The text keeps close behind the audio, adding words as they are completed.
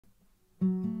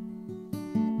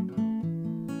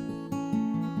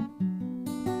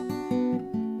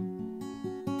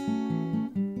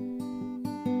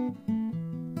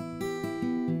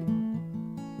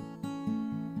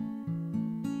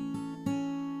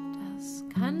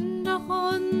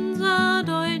doch unser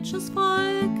deutsches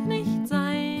Volk nicht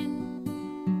sein,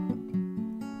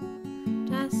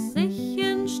 das sich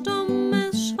in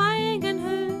stummes Schweigen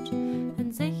hüllt,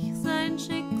 wenn sich sein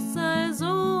Schicksal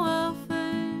so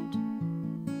erfüllt,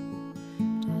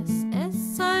 dass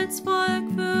es als Volk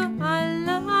für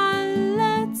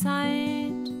alle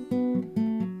Zeit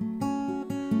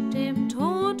dem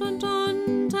Tod und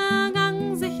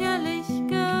Untergang sicherlich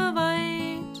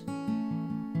geweiht,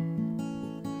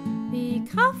 wie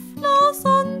kraftlos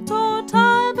und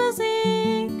total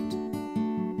besiegt,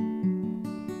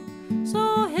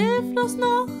 so hilflos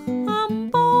noch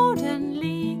am Boden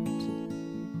liegt.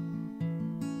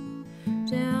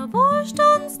 Der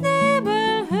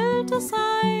Wohlstandsnebel hüllt es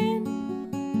ein.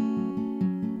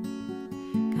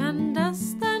 Kann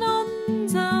das denn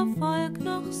unser Volk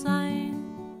noch sein?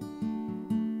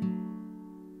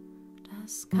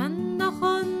 Das kann doch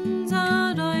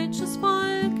unser deutsches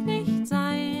Volk nicht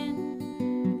sein,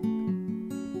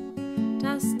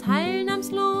 das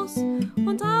teilnahmslos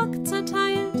und arg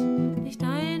zerteilt nicht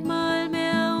einmal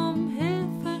mehr um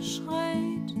Hilfe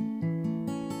schreit,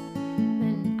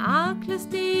 wenn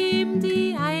Arglist ihm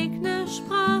die eigene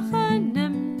Sprache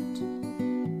nimmt,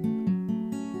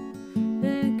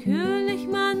 willkürlich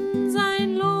man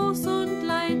sein Los und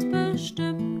Leid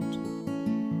bestimmt,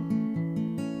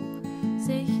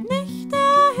 sich nicht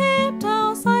erhebt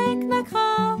aus eigener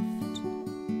Kraft,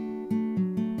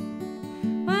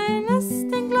 weil es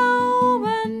den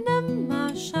Glauben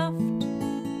nimmer schafft,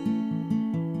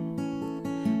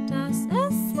 dass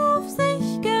es auf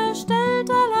sich gestellt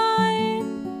allein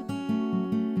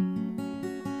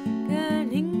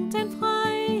gelingt, ein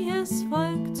freies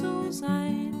Volk zu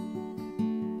sein.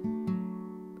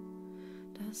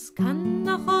 Das kann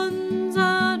doch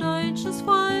unser deutsches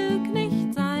Volk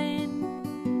nicht sein,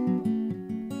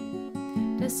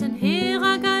 dessen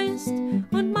hehrer Geist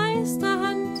und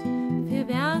Meisterhand viel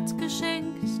Wert geschenkt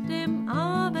dem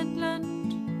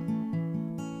Abendland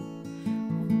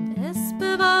und es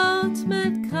bewahrt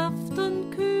mit Kraft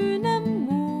und kühnem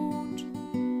Mut,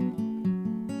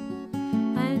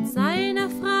 als seine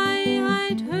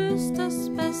Freiheit höchstes,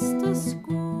 bestes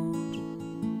Gut,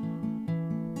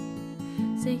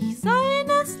 sich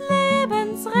seines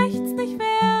Lebens rechts nicht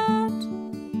wehrt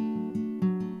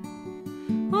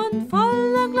und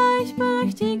volle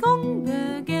Gleichberechtigung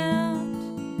begehrt.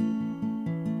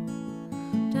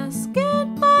 Das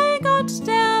geht bei Gott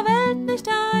der Welt nicht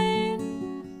ein.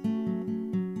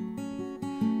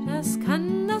 Das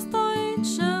kann das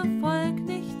deutsche Volk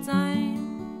nicht sein.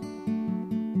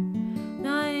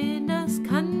 Nein, das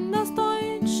kann das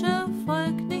deutsche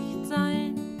Volk nicht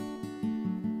sein.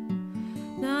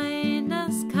 Nein,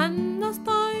 das kann